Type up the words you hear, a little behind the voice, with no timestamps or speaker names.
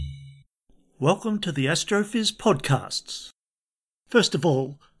Welcome to the Astrophiz podcasts. First of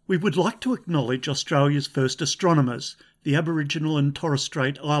all, we would like to acknowledge Australia's first astronomers, the Aboriginal and Torres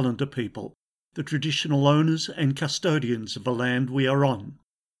Strait Islander people, the traditional owners and custodians of the land we are on.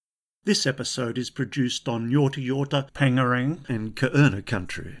 This episode is produced on Yorta Yorta, Pangarang and Kaurna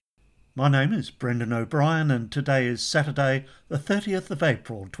country. My name is Brendan O'Brien and today is Saturday the 30th of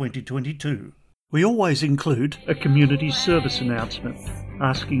April 2022. We always include a community service announcement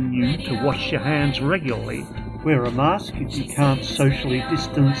asking you to wash your hands regularly, wear a mask if you can't socially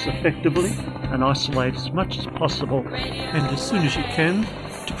distance effectively, and isolate as much as possible, and as soon as you can,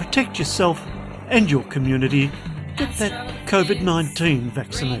 to protect yourself and your community, get that COVID-19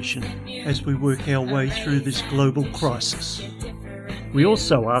 vaccination as we work our way through this global crisis. We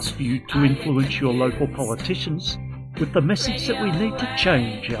also ask you to influence your local politicians with the message that we need to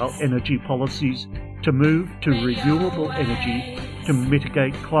change our energy policies to move to renewable energy to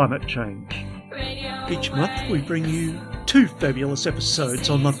mitigate climate change. Each month we bring you two fabulous episodes.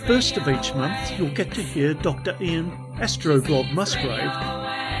 On the first of each month you'll get to hear Dr. Ian Astroglob Musgrave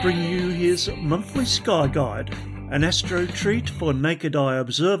bring you his monthly Sky Guide, an astro treat for naked eye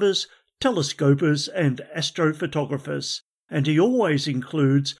observers, telescopers and astrophotographers, and he always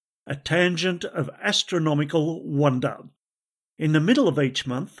includes a tangent of astronomical wonder. In the middle of each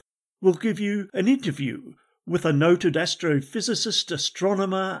month, we'll give you an interview with a noted astrophysicist,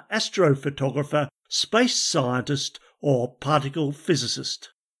 astronomer, astrophotographer, space scientist, or particle physicist.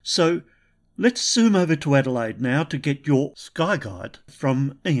 So, let's zoom over to Adelaide now to get your Sky Guide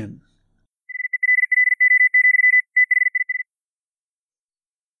from Ian.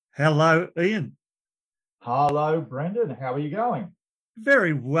 Hello, Ian. Hello, Brendan. How are you going?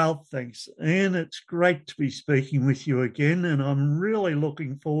 Very well, thanks, Ian. It's great to be speaking with you again, and I'm really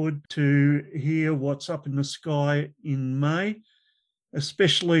looking forward to hear what's up in the sky in May.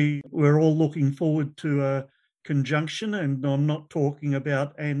 Especially, we're all looking forward to a conjunction, and I'm not talking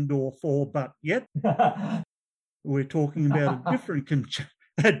about and/or for but yet. We're talking about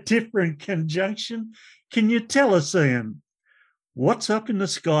a different conjunction. Can you tell us, Ian, what's up in the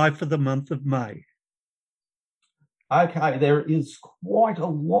sky for the month of May? Okay, there is quite a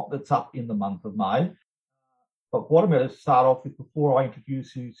lot that's up in the month of May. But what I'm going to start off with before I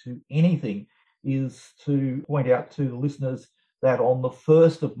introduce you to anything is to point out to the listeners that on the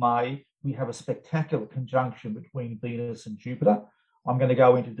 1st of May, we have a spectacular conjunction between Venus and Jupiter. I'm going to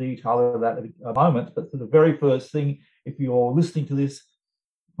go into detail of that in a moment, but for the very first thing, if you're listening to this,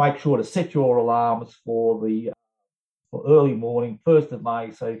 make sure to set your alarms for early morning, 1st of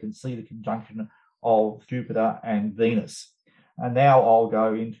May, so you can see the conjunction of Jupiter and Venus. And now I'll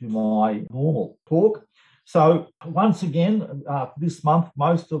go into my normal talk. So once again, this month,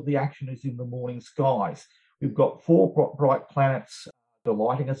 most of the action is in the morning skies. We've got 4 bright planets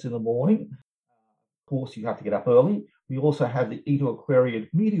delighting us in the morning. Of course, you have to get up early. We also have the Eta Aquariid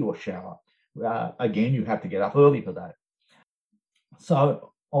meteor shower. Again, you have to get up early for that.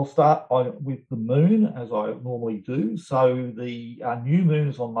 So I'll start with the moon, as I normally do. So the new moon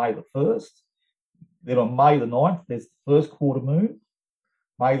is on May the 1st. Then on May the 9th, there's the first quarter moon.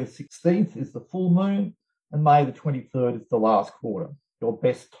 May the 16th is the full moon. And May the 23rd is the last quarter. Your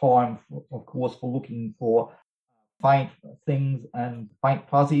best time, of course, for looking for faint things and faint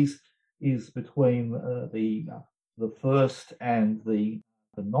fuzzies is between the 1st and the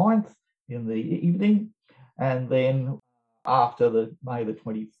 9th in the evening. And then after May the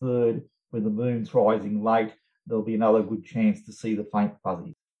 23rd, when the moon's rising late, there'll be another good chance to see the faint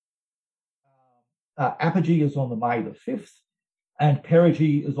fuzzies. Apogee is on the May the 5th and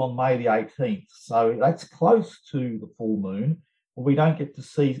perigee is on May the 18th. So that's close to the full moon. But we don't get to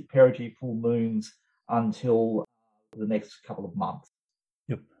see perigee full moons until the next couple of months.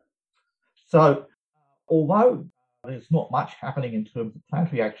 Yep. So although there's not much happening in terms of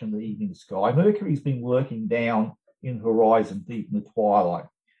planetary action in the evening sky, Mercury's been working down in the horizon deep in the twilight,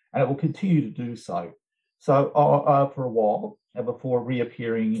 and it will continue to do so. So for a while, before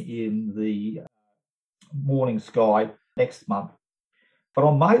reappearing in the morning sky next month. But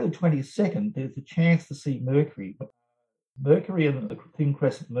on May the 22nd, there's a chance to see Mercury. Mercury and the thin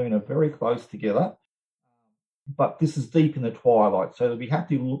crescent moon are very close together, but this is deep in the twilight, so we have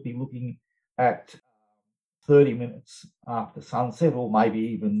to be looking at 30 minutes after sunset, or maybe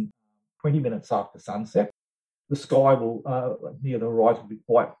even 20 minutes after sunset. The sky will, near the horizon, will be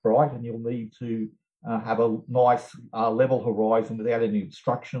quite bright, and you'll need to have a nice level horizon without any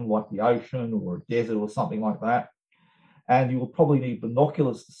obstruction like the ocean or a desert or something like that. And you will probably need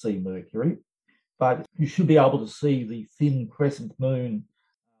binoculars to see Mercury, but you should be able to see the thin crescent moon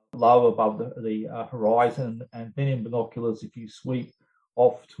low above the horizon. And then in binoculars, if you sweep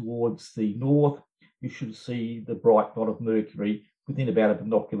off towards the north, you should see the bright dot of Mercury within about a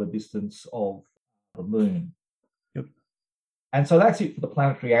binocular distance of the moon. Yep. And so that's it for the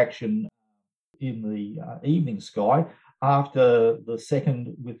planetary action in the evening sky. After the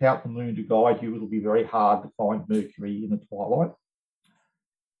second, without the moon to guide you, it'll be very hard to find Mercury in the twilight.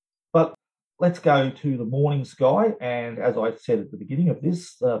 But let's go to the morning sky. And as I said at the beginning of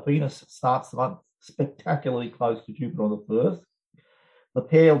this, Venus starts the month spectacularly close to Jupiter on the 1st. The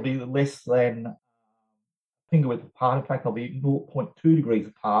pair will be less than a finger width apart. In fact, they'll be 0.2 degrees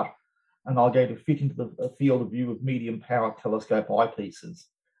apart, and they're going to fit into the field of view of medium power telescope eyepieces.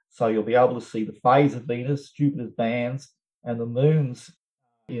 So you'll be able to see the phase of Venus, Jupiter's bands, and the moons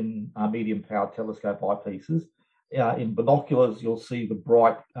in medium power telescope eyepieces. In binoculars, you'll see the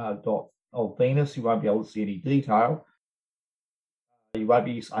bright dot of Venus. You won't be able to see any detail. You won't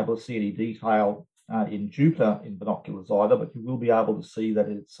be able to see any detail in Jupiter in binoculars either, but you will be able to see that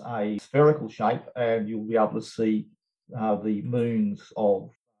it's a spherical shape, and you'll be able to see the moons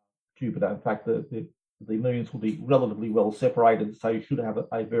of Jupiter. In fact, the moons will be relatively well separated, so you should have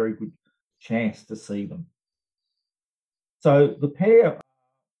a very good chance to see them. So the pair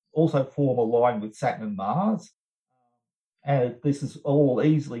also form a line with Saturn and Mars, and this is all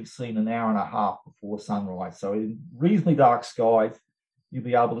easily seen an hour and a half before sunrise. So in reasonably dark skies, you'll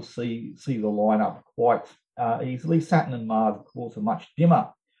be able to see the lineup quite easily. Saturn and Mars, of course, are much dimmer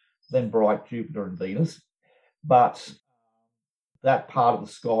than bright Jupiter and Venus, but that part of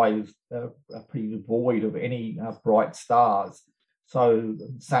the sky is pretty devoid of any bright stars. So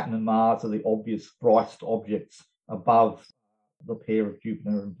Saturn and Mars are the obvious brightest objects above the pair of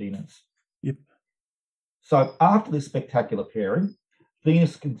Jupiter and Venus. Yep. So after this spectacular pairing,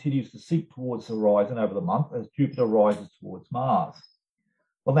 Venus continues to sink towards the horizon over the month as Jupiter rises towards Mars.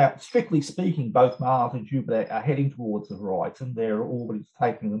 Well, now, strictly speaking, both Mars and Jupiter are heading towards the horizon. Their orbit is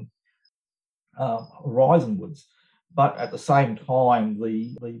taking them horizonwards. But at the same time,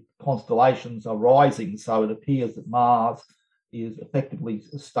 the constellations are rising, so it appears that Mars is effectively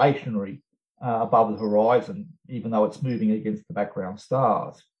stationary above the horizon, even though it's moving against the background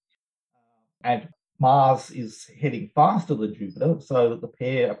stars. And Mars is heading faster than Jupiter, so that the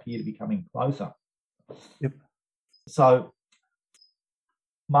pair appear to be coming closer. Yep. So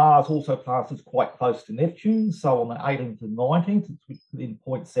Mars also passes quite close to Neptune. So on the 18th and 19th, it's within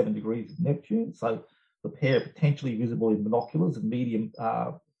 0.7 degrees of Neptune. So the pair are potentially visible in binoculars and medium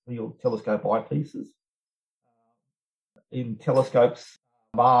field telescope eyepieces. In telescopes,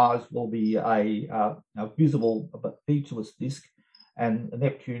 Mars will be a visible but featureless disk, and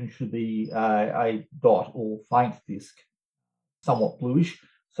Neptune should be a dot or faint disk, somewhat bluish.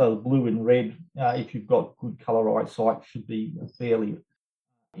 So blue and red, if you've got good colour eyesight, should be a fairly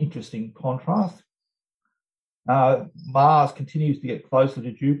interesting contrast. Mars continues to get closer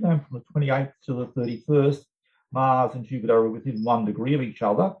to Jupiter, and from the 28th to the 31st, Mars and Jupiter are within 1 degree of each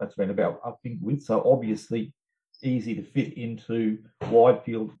other. That's around about a finger width, so obviously easy to fit into wide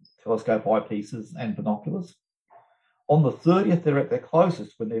field telescope eyepieces and binoculars. On the 30th, they're at their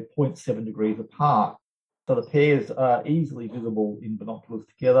closest when they're 0.7 degrees apart. So the pairs are easily visible in binoculars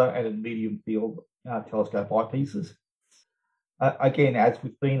together and in medium field telescope eyepieces. Again, as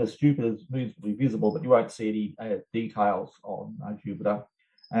with Venus, Jupiter's moons will be visible, but you won't see any details on Jupiter.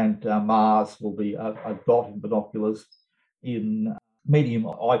 And Mars will be a dot in binoculars. In medium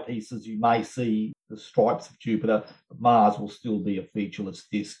eyepieces, you may see the stripes of Jupiter, but Mars will still be a featureless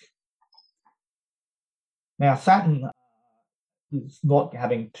disk. Now, Saturn is not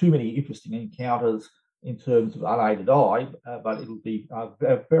having too many interesting encounters in terms of unaided eye, but it'll be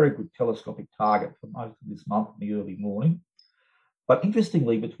a very good telescopic target for most of this month in the early morning. But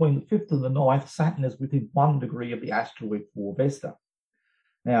interestingly, between the 5th and the 9th, Saturn is within 1 degree of the asteroid 4 Vesta.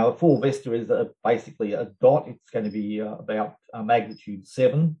 Now, 4 Vesta is basically a dot. It's going to be about magnitude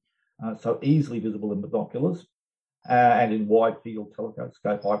 7, so easily visible in binoculars and in wide field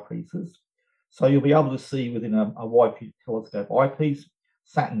telescope eyepieces. So you'll be able to see within a wide field telescope eyepiece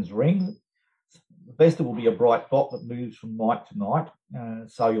Saturn's ring. Vesta will be a bright dot that moves from night to night,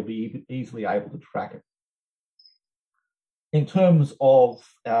 so you'll be easily able to track it. In terms of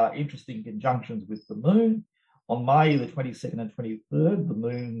interesting conjunctions with the moon, on May the 22nd and 23rd, the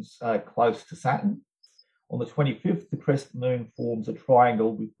moon's close to Saturn. On the 25th, the crescent moon forms a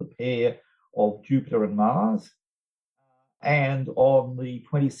triangle with the pair of Jupiter and Mars. And on the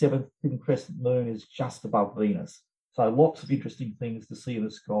 27th, the crescent moon is just above Venus. So lots of interesting things to see in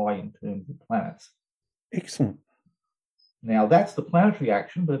the sky in terms of planets. Excellent. Now, that's the planetary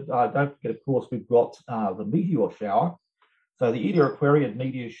action, but don't forget, of course, we've got the meteor shower. So the Eta Aquarii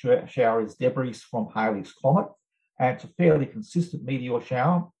meteor shower is debris from Halley's Comet, and it's a fairly consistent meteor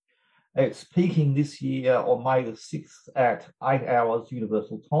shower. It's peaking this year on May the 6th at 8 hours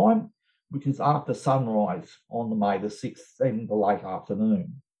universal time, which is after sunrise on the May the 6th in the late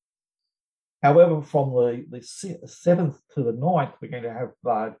afternoon. However, from the 7th to the 9th, we're going to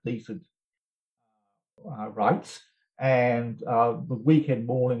have decent rates, and the weekend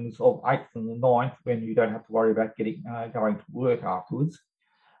mornings of 8th and the 9th, when you don't have to worry about going to work afterwards,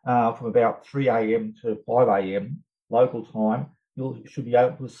 from about 3 a.m. to 5 a.m. local time, you should be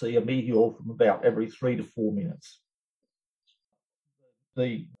able to see a meteor from about every 3 to 4 minutes.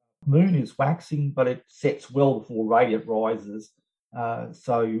 The moon is waxing, but it sets well before radiant rises,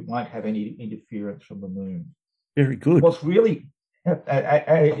 so you won't have any interference from the moon. Very good. What's really,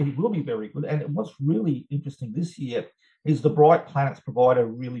 it will be very good, and what's really interesting this year is the bright planets provide a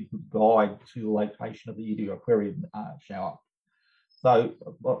really good guide to the location of the Ediacara-Aquarian shower. So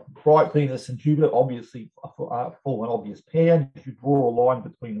bright Venus and Jupiter obviously form an obvious pair. If you draw a line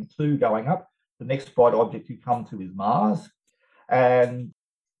between the two going up, the next bright object you come to is Mars. And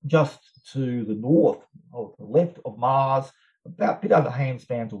just to the north, or the left of Mars, about a bit under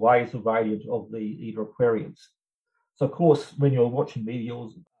handspans away, is the radiant of the Eta Aquarians. So, of course, when you're watching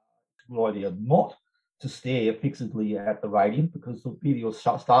meteors, it's a good idea not to stare fixedly at the radiant, because the meteors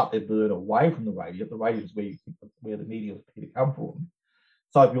start their burn away from the radiant. The radiant is where the meteors appear to come from.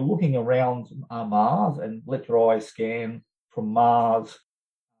 So if you're looking around Mars and let your eyes scan from Mars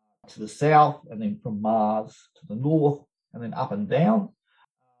to the south, and then from Mars to the north, and then up and down,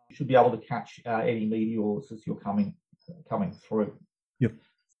 you should be able to catch any meteors as you're coming through. Yep.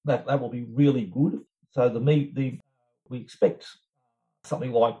 That will be really good. So we expect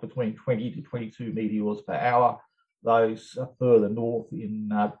something like between 20 to 22 meteors per hour. Those further north in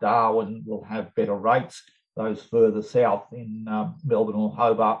Darwin will have better rates. Those further south in Melbourne or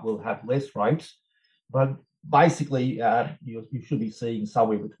Hobart will have less rates. But basically, you should be seeing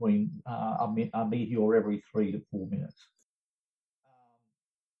somewhere between a meteor every 3 to 4 minutes.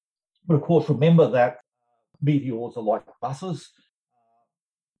 But of course, remember that meteors are like buses.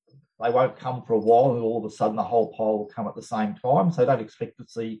 They won't come for a while, and all of a sudden the whole pile will come at the same time. So don't expect to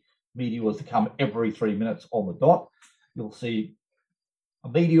see meteors to come every 3 minutes on the dot. You'll see a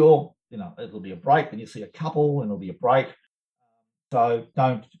meteor, it'll be a break, then you see a couple, and it'll be a break. So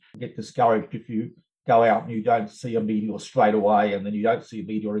don't get discouraged if you go out and you don't see a meteor straight away, and then you don't see a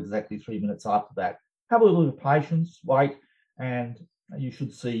meteor exactly 3 minutes after that. Have a little bit of patience, wait, and you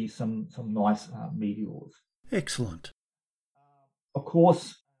should see some nice meteors. Excellent. Of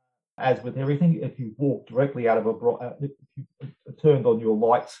course, as with everything, if you walk directly out of if you turned on your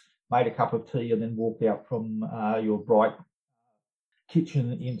lights, made a cup of tea, and then walked out from your bright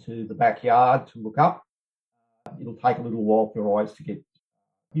kitchen into the backyard to look up, it'll take a little while for your eyes to get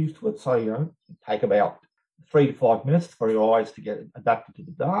used to it. So, it'll take about 3 to 5 minutes for your eyes to get adapted to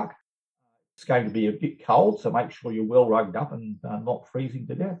the dark. It's going to be a bit cold, so make sure you're well rugged up and not freezing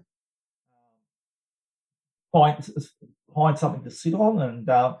to death. Find something to sit on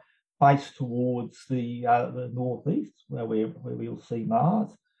and face towards the northeast, where we'll see Mars,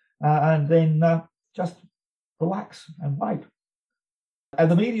 and then just relax and wait.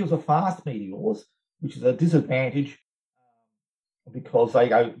 And the meteors are fast meteors, which is a disadvantage because they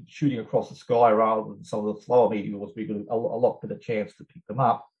go shooting across the sky rather than some of the slower meteors. We've got a lot better chance to pick them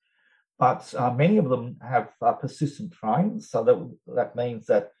up. But many of them have persistent trains, so that means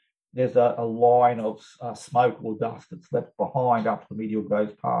that there's a line of smoke or dust that's left behind after the meteor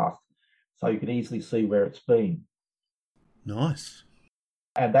goes past, so you can easily see where it's been. Nice.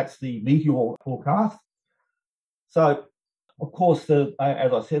 And that's the meteor forecast. So, of course, as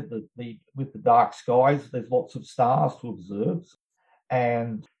I said, with the dark skies, there's lots of stars to observe.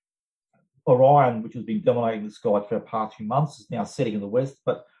 And Orion, which has been dominating the sky for the past few months, is now setting in the west,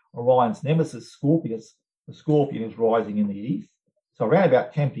 but Orion's nemesis, Scorpius, the Scorpion, is rising in the east. So around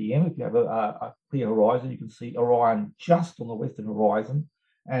about 10 p.m, if you have a clear horizon, you can see Orion just on the western horizon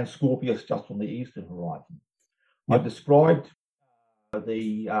and Scorpius just on the eastern horizon. Yep. I described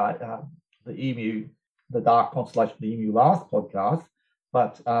the Emu, the dark constellation of the Emu last podcast,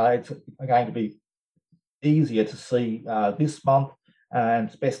 but it's going to be easier to see this month, and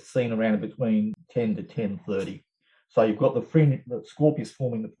it's best seen around between 10 to 10:30. So you've got the Scorpius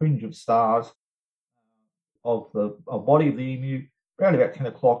forming the fringe of stars of the body of the Emu. Around about 10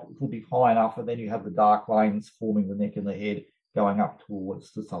 o'clock, it will be high enough, and then you have the dark lanes forming the neck and the head going up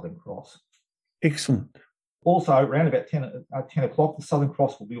towards the Southern Cross. Excellent. Also, around about 10 o'clock, the Southern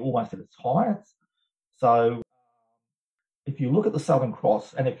Cross will be almost at its highest. So if you look at the Southern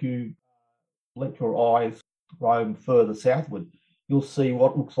Cross, and if you let your eyes roam further southward, you'll see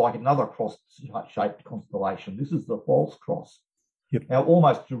what looks like another cross-shaped constellation. This is the False Cross. Yep. Now,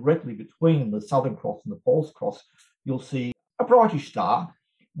 almost directly between the Southern Cross and the False Cross, you'll see a brightish star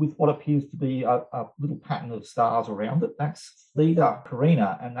with what appears to be a little pattern of stars around it. That's Theta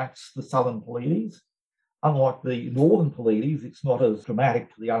Carina, and that's the Southern Pleiades. Unlike the Northern Pleiades, it's not as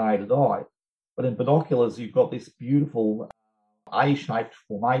dramatic to the unaided eye. But in binoculars, you've got this beautiful A-shaped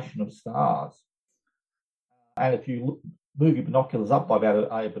formation of stars. And if you move your binoculars up by about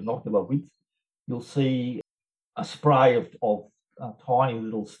a binocular width, you'll see a spray of tiny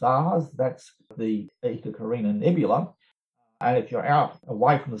little stars. That's the Eta Carina Nebula. And if you're out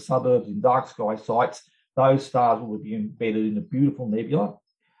away from the suburbs in dark sky sites, those stars will be embedded in a beautiful nebula.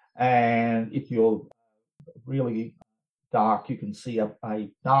 And if you're really dark, you can see a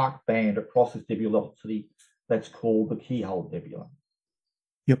dark band across this nebulosity that's called the Keyhole Nebula.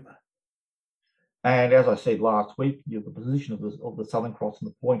 Yep. And as I said last week, the position of the Southern Cross and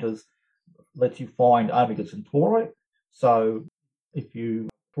the pointers lets you find Omega Centauri. So if you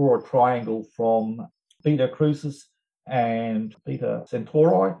draw a triangle from Beta Crucis and Beta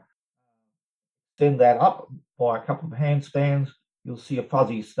Centauri, send that up by a couple of handspans, you'll see a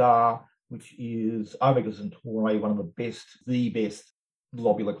fuzzy star, which is Omega Centauri, one of the best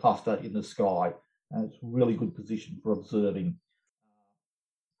globular cluster in the sky. And it's a really good position for observing.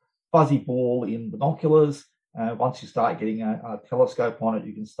 Fuzzy ball in binoculars. Once you start getting a telescope on it,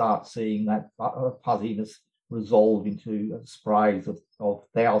 you can start seeing that fuzziness resolve into sprays of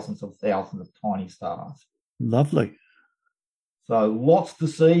thousands of tiny stars. Lovely. So lots to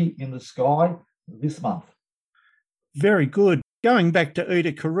see in the sky this month. Very good. Going back to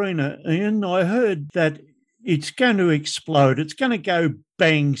Eta Carina, Ian, I heard that it's going to explode. It's going to go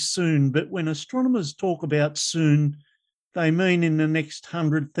bang soon. But when astronomers talk about soon, they mean in the next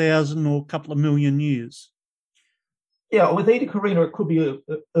 100,000 or a couple of million years. Yeah, with Eta Carina, it could be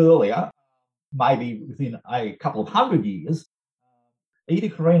earlier, maybe within a couple of 100 years. Eta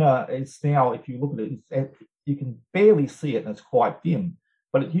Carina is now, if you look at it, you can barely see it and it's quite dim.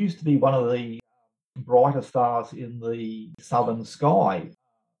 But it used to be one of the brighter stars in the southern sky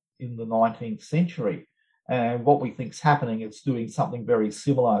in the 19th century. And what we think is happening, it's doing something very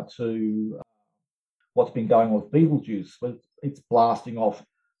similar to what's been going on with Betelgeuse. It's blasting off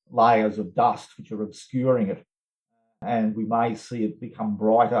layers of dust which are obscuring it. And we may see it become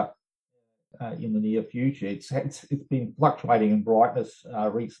brighter in the near future. It's been fluctuating in brightness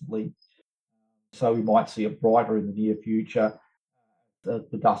recently. So we might see it brighter in the near future.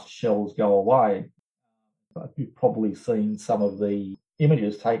 The dust shells go away. You've probably seen some of the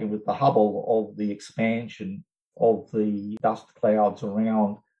images taken with the Hubble of the expansion of the dust clouds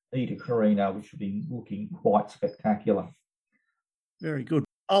around Eta Carina, which have been looking quite spectacular. Very good.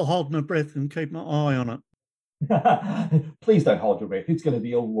 I'll hold my breath and keep my eye on it. Please don't hold your breath. It's going to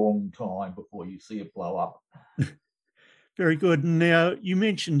be a long time before you see it blow up. Very good. Now, you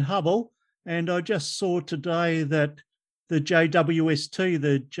mentioned Hubble, and I just saw today that the JWST,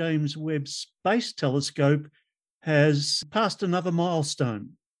 the James Webb Space Telescope, has passed another milestone.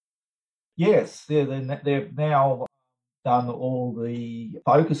 Yes, they've now done all the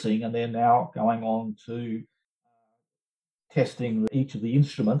focusing, and they're now going on to testing each of the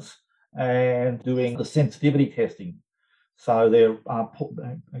instruments and doing the sensitivity testing. So they're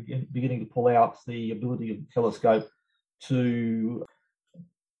beginning to pull out the ability of the telescope to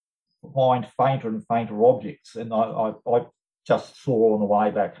find fainter and fainter objects. And I just saw on the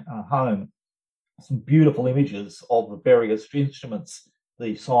way back home some beautiful images of the various instruments,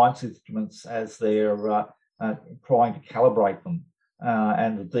 the science instruments, as they're trying to calibrate them.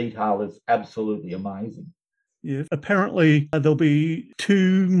 And the detail is absolutely amazing. Yeah, apparently there'll be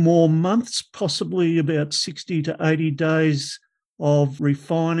 2 more months, possibly about 60 to 80 days of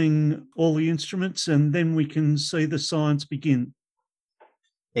refining all the instruments, and then we can see the science begin.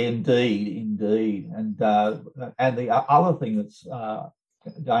 Indeed. And the other thing that's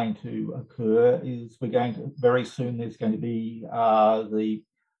going to occur is very soon there's going to be the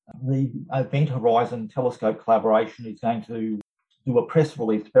Event Horizon Telescope Collaboration is going to do a press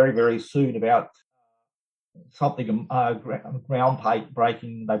release very, very soon about something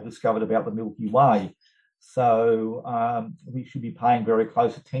groundbreaking they've discovered about the Milky Way. So we should be paying very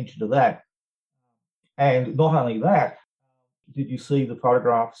close attention to that. And not only that, did you see the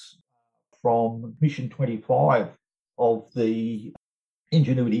photographs from Mission 25 of the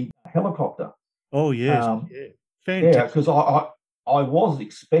Ingenuity helicopter? Oh, yes. Fantastic. Yeah, because I was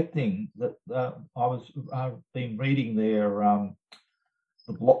expecting that. I've been reading their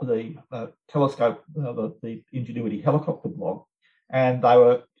the telescope, the Ingenuity helicopter blog, and they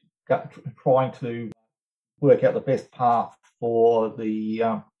were trying to work out the best path for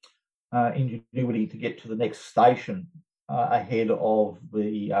the Ingenuity to get to the next station ahead of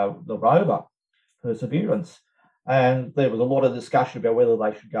the rover Perseverance. And there was a lot of discussion about whether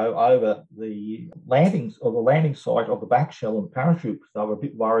they should go over the landing site of the back shell and parachute, because they were a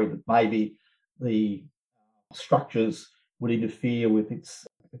bit worried that maybe the structures would interfere with its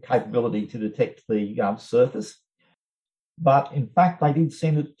capability to detect the surface. But in fact, they did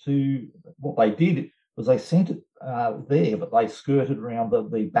send it to, what they did was they sent it there, but they skirted around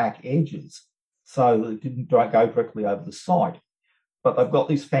the back edges so that it didn't go directly over the site. But they've got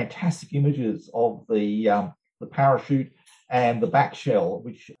these fantastic images of the parachute and the back shell,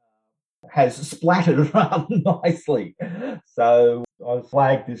 which has splattered rather nicely. So I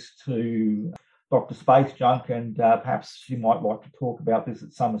flagged this to Dr. Space Junk, and perhaps she might like to talk about this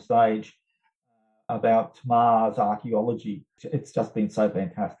at some stage about Mars archaeology. It's just been so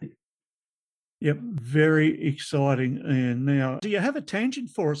fantastic. Yep, very exciting. And now, do you have a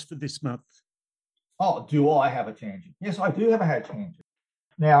tangent for us for this month? Oh, do I have a tangent? Yes, I do have a tangent.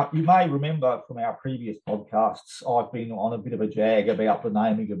 Now, you may remember from our previous podcasts, I've been on a bit of a jag about the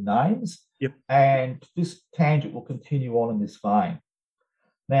naming of names. Yep. And this tangent will continue on in this vein.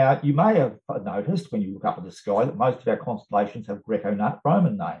 Now, you may have noticed when you look up at the sky that most of our constellations have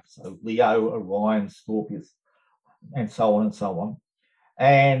Greco-Roman names. So Leo, Orion, Scorpius, and so on and so on.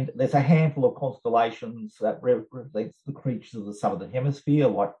 And there's a handful of constellations that represents the creatures of the southern hemisphere,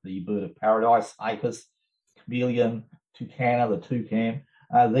 like the bird of paradise, Apis, chameleon, Tucana, the toucan.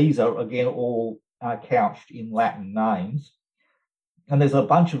 These are, again, all couched in Latin names. And there's a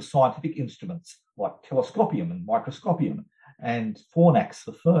bunch of scientific instruments like telescopium and microscopium and fornax,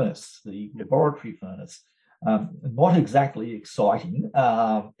 the furnace, the laboratory furnace. Not exactly exciting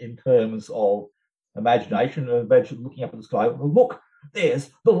in terms of imagination. Imagine looking up at the sky, look, there's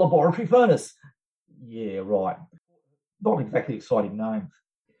the laboratory furnace. Yeah, right. Not exactly exciting names.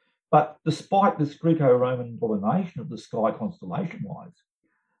 But despite this Greco-Roman domination of the sky constellation-wise,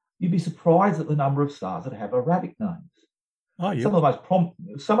 you'd be surprised at the number of stars that have Arabic names. Oh, yeah. Some of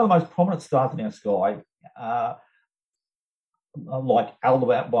the most prominent stars in our sky are like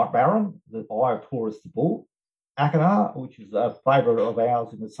Aldebaran, the Eye of Taurus the Bull, Achernar, which is a favourite of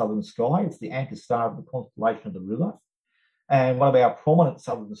ours in the southern sky. It's the anchor star of the constellation of the River. And one of our prominent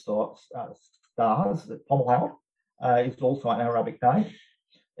southern stars, Fomalhaut, is also an Arabic name.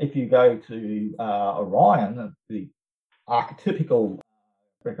 If you go to Orion, the archetypical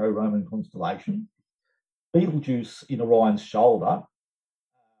Greco-Roman constellation, Betelgeuse in Orion's shoulder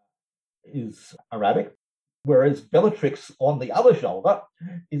is Arabic, whereas Bellatrix on the other shoulder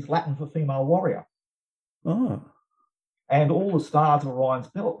is Latin for female warrior. Oh. And all the stars of Orion's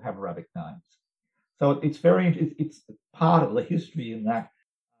belt have Arabic names. So it's part of the history in that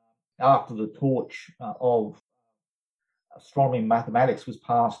after the torch of astronomy and mathematics was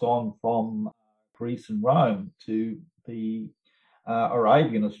passed on from Greece and Rome to the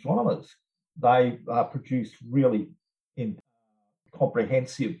Arabian astronomers, they produced really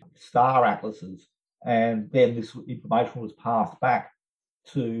comprehensive star atlases, and then this information was passed back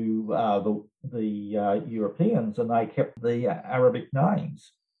to the Europeans, and they kept the Arabic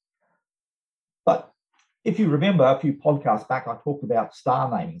names. But if you remember a few podcasts back, I talked about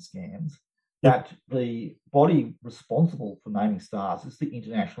star naming scans, that the body responsible for naming stars is the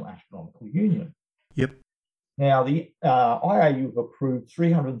International Astronomical Union. Yep. Now, the IAU have approved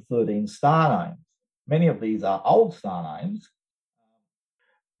 313 star names. Many of these are old star names,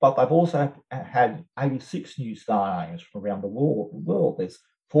 but they've also had 86 new star names from around the world. There's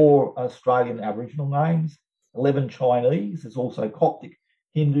 4 Australian Aboriginal names, 11 Chinese. There's also Coptic,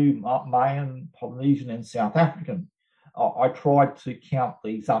 Hindu, Mayan, Polynesian, and South African. I tried to count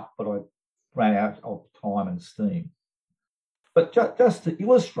these up, but I ran out of time and steam. But just to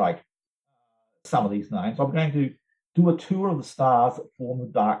illustrate some of these names, I'm going to do a tour of the stars that form the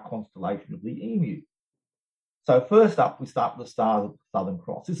dark constellation of the Emu. So first up, we start with the stars of the Southern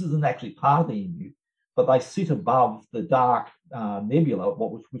Cross. This isn't actually part of the Emu, but they sit above the dark nebula,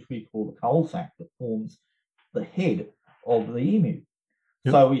 which we call the coal sack, that forms the head of the Emu.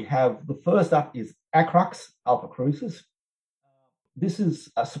 Yep. So we have the first up is Acrux Alpha Crucis. This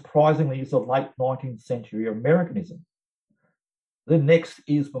is surprisingly is of late 19th century Americanism. Then next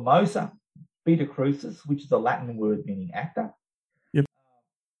is Mimosa Beta Crucis, which is a Latin word meaning actor. Yep.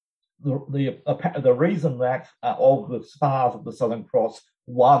 The reason that of the stars of the Southern Cross,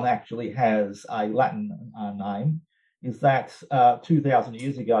 one actually has a Latin name is that 2,000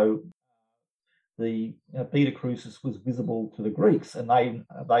 years ago, the Beta Crucis was visible to the Greeks, and they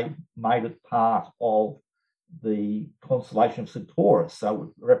made it part of the constellation of Centaurus, so it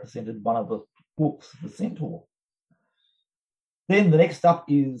represented one of the books of the Centaur. Then the next up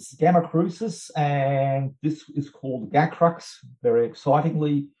is Gamma Crucis, and this is called Gacrux, very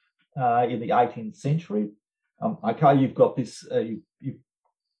excitingly, in the 18th century. Okay, you've got this. You've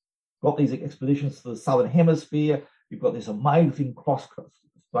got these expeditions to the southern hemisphere. You've got this amazing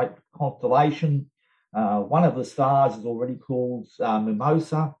cross-state constellation. One of the stars is already called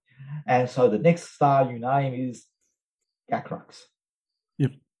Mimosa, and so the next star you name is Gacrux.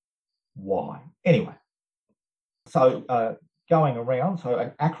 Yep. Why? Anyway, so going around,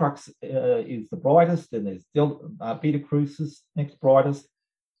 so Acrux is the brightest, then there's Beta Crucis, next brightest,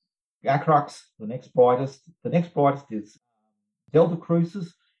 Gacrux, the next brightest. The next brightest is Delta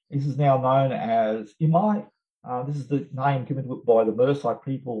Crucis. This is now known as Imai. This is the name given to it by the Mersey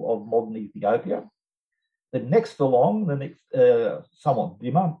people of modern Ethiopia. The next along, the next somewhat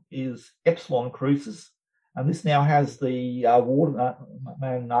dimmer, is Epsilon Crucis, and this now has the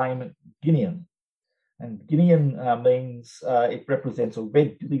waterman name Guinean. And Guinean means it represents a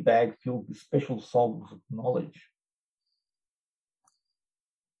red dilly bag filled with special songs of knowledge.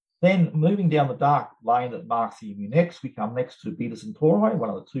 Then moving down the dark lane that marks the next, we come next to Beta Centauri, one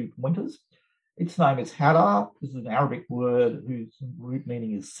of the 2 pointers. Its name is Hadar. This is an Arabic word whose root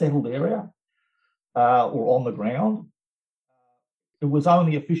meaning is settled area or on the ground. It was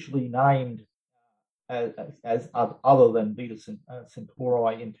only officially named as other than Beta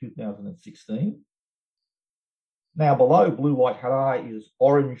Centauri in 2016. Now below blue-white Hadar is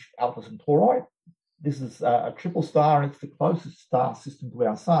orange Alpha Centauri. This is a triple star, and it's the closest star system to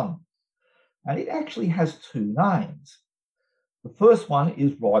our sun. And it actually has 2 names. The first one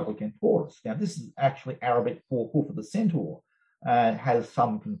is Rigel Kentaurus. Now, this is actually Arabic for hoof of the centaur, and has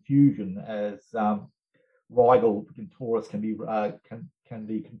some confusion as Rigel Kentaurus can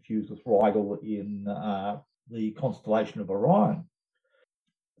be confused with Rigel in the constellation of Orion.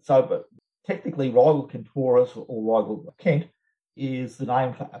 So, but technically, Rigel Kentaurus or Rigel Kent is the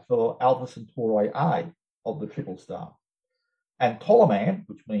name for Alpha Centauri A of the triple star. And Ptolemy,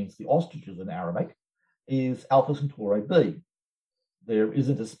 which means the ostriches in Arabic, is Alpha Centauri B. There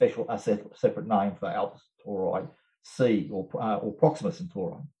isn't a separate name for Alpha Centauri C or Proxima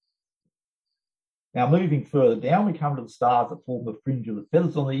Centauri. Now, moving further down, we come to the stars that form the fringe of the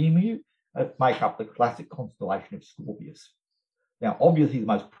feathers on the emu that make up the classic constellation of Scorpius. Now, obviously, the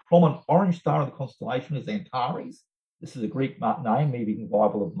most prominent orange star in the constellation is Antares. This is a Greek name, meaning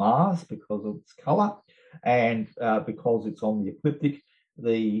rival of Mars because of its colour, and because it's on the ecliptic,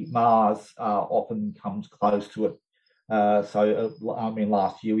 the Mars often comes close to it.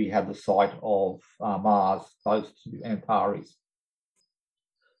 Last year we had the sight of Mars close to Antares.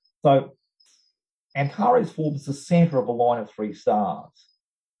 So Antares forms the centre of a line of 3 stars.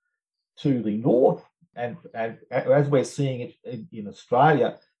 To the north, and as we're seeing it in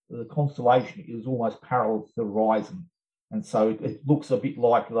Australia, the constellation is almost parallel to the horizon. And so it looks a bit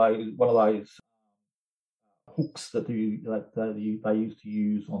like one of those hooks that they used to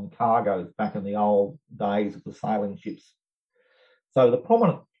use on cargoes back in the old days of the sailing ships. So the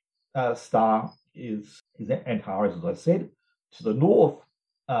prominent star is Antares, as I said. To the north,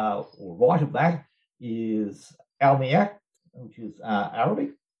 or right of that, is Alniac, which is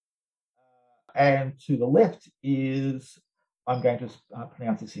Arabic. And to the left is, I'm going to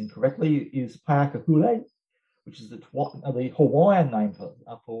pronounce this incorrectly, is Paakahule, which is the Hawaiian name for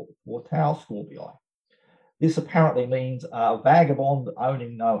Tau Scorpii. This apparently means a vagabond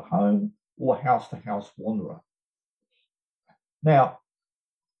owning no home or house-to-house wanderer. Now,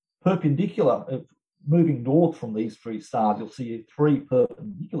 perpendicular, moving north from these 3 stars, you'll see 3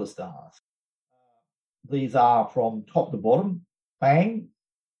 perpendicular stars. These are from top to bottom, Bang,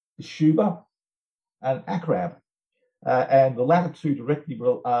 Shuba, and Akrab. And the latter 2 directly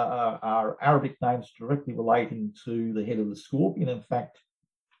are Arabic names directly relating to the head of the scorpion. In fact,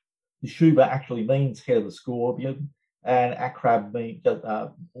 the Shuba actually means head of the scorpion, and Akrab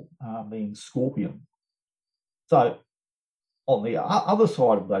means scorpion. So on the other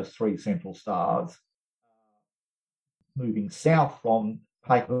side of those 3 central stars, moving south from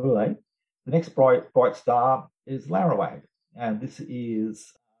Paikule, the next bright star is Larawag, and this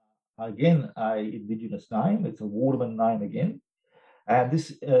is again an indigenous name. It's a waterman name again, and this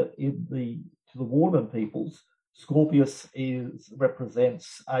to the waterman peoples, Scorpius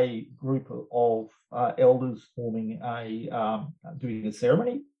represents a group of elders forming doing a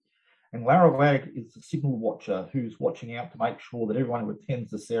ceremony, and Larawag is the signal watcher who's watching out to make sure that everyone who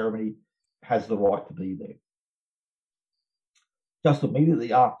attends the ceremony has the right to be there. Just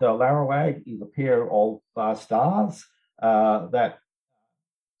immediately after Larawag is a pair of stars that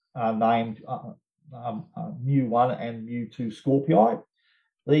are named Mu1 and Mu2 Scorpii.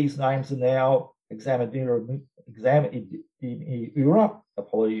 These names are now Examidura,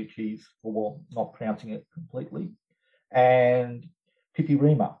 apologies for not pronouncing it completely, and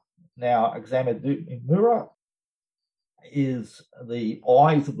Pipirima. Now, Examidura is the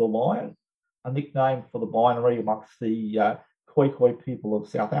eyes of the lion, a nickname for the binary amongst the Khoikhoi people of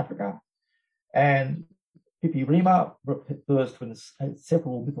South Africa. And Pipirima refers to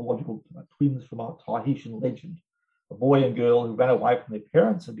several mythological twins from a Tahitian legend, a boy and girl who ran away from their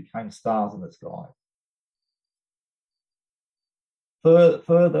parents and became stars in the sky.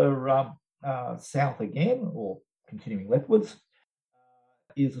 Further south again, or continuing leftwards,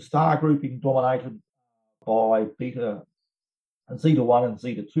 is a star grouping dominated by Zeta 1 and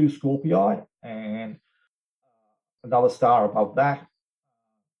Zeta 2 Scorpii, and another star above that,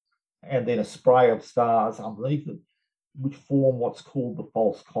 and then a spray of stars underneath it, which form what's called the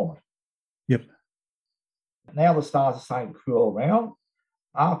false comet. Yep. Now the stars are starting to curl around.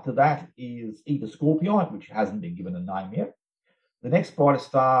 After that is Eta Scorpii, which hasn't been given a name yet. The next brightest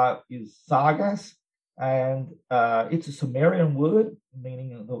star is Sargas, and it's a Sumerian word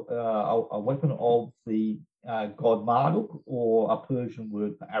meaning a weapon of the god Marduk, or a Persian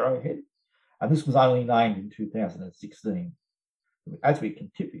word for arrowhead. And this was only named in 2016. As we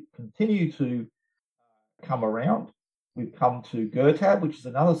continue to come around, we've come to Gurtab, which is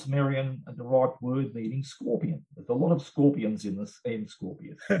another Sumerian-derived word meaning scorpion. There's a lot of scorpions in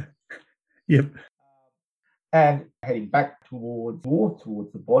Scorpius. Yep. And heading back towards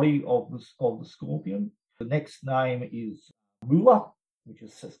the body of the scorpion, the next name is Mula, which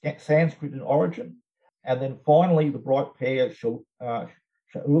is Sanskrit in origin. And then finally, the bright pair,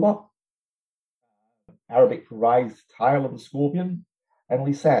 Sha'ula, Arabic for raised tail of the scorpion, and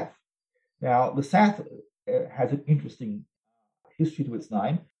Lisath. Now, Lisath has an interesting history to its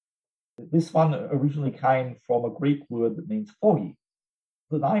name. This one originally came from a Greek word that means foggy.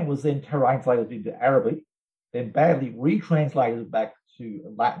 The name was then translated into Arabic, then badly retranslated back to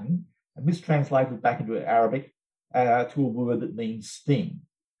Latin, and mistranslated back into Arabic to a word that means sting.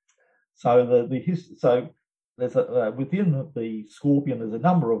 So there's within the scorpion, there's a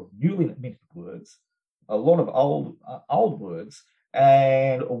number of newly minted words, a lot of old words,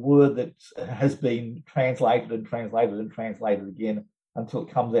 and a word that has been translated and translated and translated again until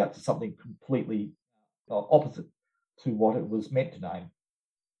it comes out to something completely opposite to what it was meant to name.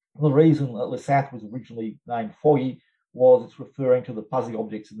 The reason that Lisath was originally named foggy was it's referring to the fuzzy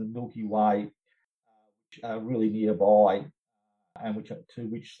objects in the Milky Way, which are really nearby, and which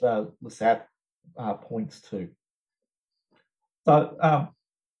Lisath points to. So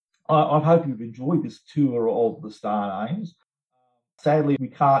I hope you've enjoyed this tour of the star names. Sadly, we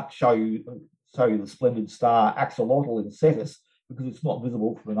can't show you the splendid star Axolotl in Cetus because it's not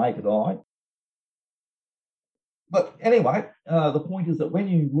visible from the naked eye. But anyway, the point is that when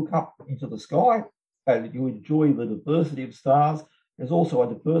you look up into the sky and you enjoy the diversity of stars, there's also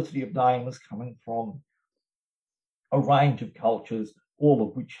a diversity of names coming from a range of cultures, all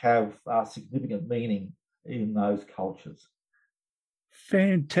of which have significant meaning in those cultures.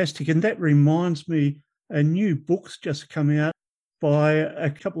 Fantastic. And that reminds me, a new book's just come out by a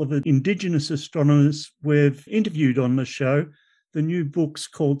couple of Indigenous astronomers we've interviewed on the show. The new book's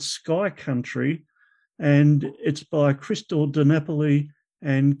called Sky Country, and it's by Crystal De Napoli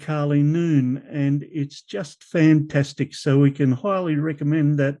and Carly Noon, and it's just fantastic. So we can highly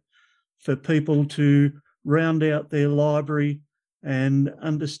recommend that for people to round out their library and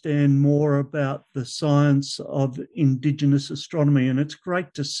understand more about the science of Indigenous astronomy. And it's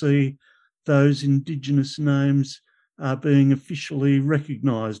great to see those Indigenous names are being officially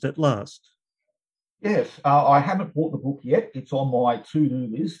recognised at last. Yes, I haven't bought the book yet. It's on my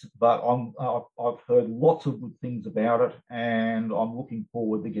to-do list, but I've heard lots of good things about it, and I'm looking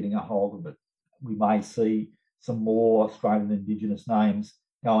forward to getting a hold of it. We may see some more Australian Indigenous names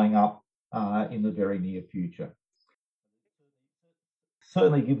going up in the very near future.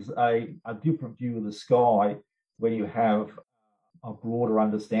 Certainly gives a different view of the sky when you have a broader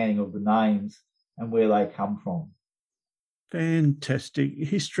understanding of the names and where they come from. Fantastic.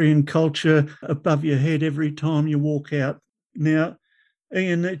 History and culture above your head every time you walk out. Now,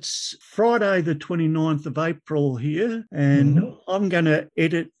 Ian, it's Friday the 29th of April here, and I'm going to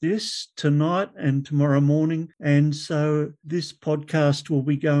edit this tonight and tomorrow morning. And so this podcast will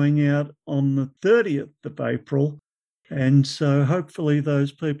be going out on the 30th of April. And so hopefully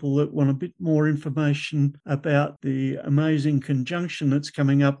those people that want a bit more information about the amazing conjunction that's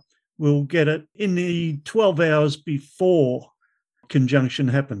coming up will get it in the 12 hours before conjunction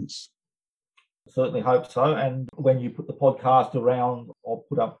happens. Certainly hope so. And when you put the podcast around, I'll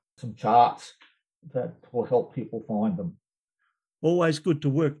put up some charts that will help people find them. Always good to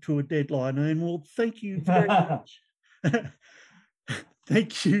work to a deadline, Ian. Well, thank you very much.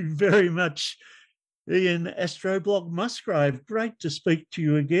 Thank you very much, Ian Astroblog Musgrave. Great to speak to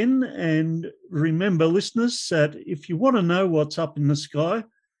you again. And remember, listeners, that if you want to know what's up in the sky,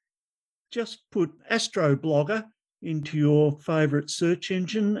 just put Astroblogger into your favourite search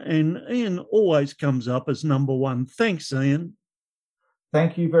engine, and Ian always comes up as number one. Thanks, Ian.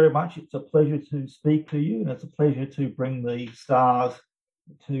 Thank you very much. It's a pleasure to speak to you, and it's a pleasure to bring the stars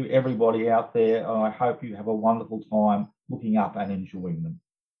to everybody out there. I hope you have a wonderful time looking up and enjoying them.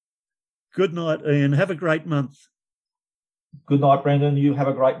 Good night, Ian. Have a great month. Good night, Brendan. You have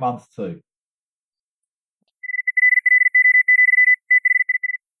a great month too.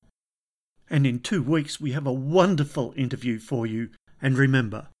 And in 2 weeks, we have a wonderful interview for you. And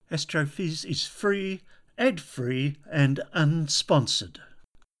remember, Astrophiz is free, ad-free and unsponsored.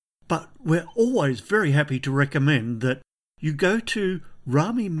 But we're always very happy to recommend that you go to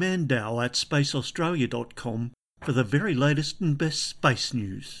Rami Mandau at spaceaustralia.com for the very latest and best space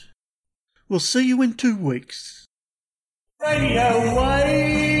news. We'll see you in 2 weeks. Radio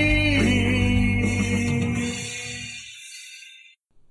Wave!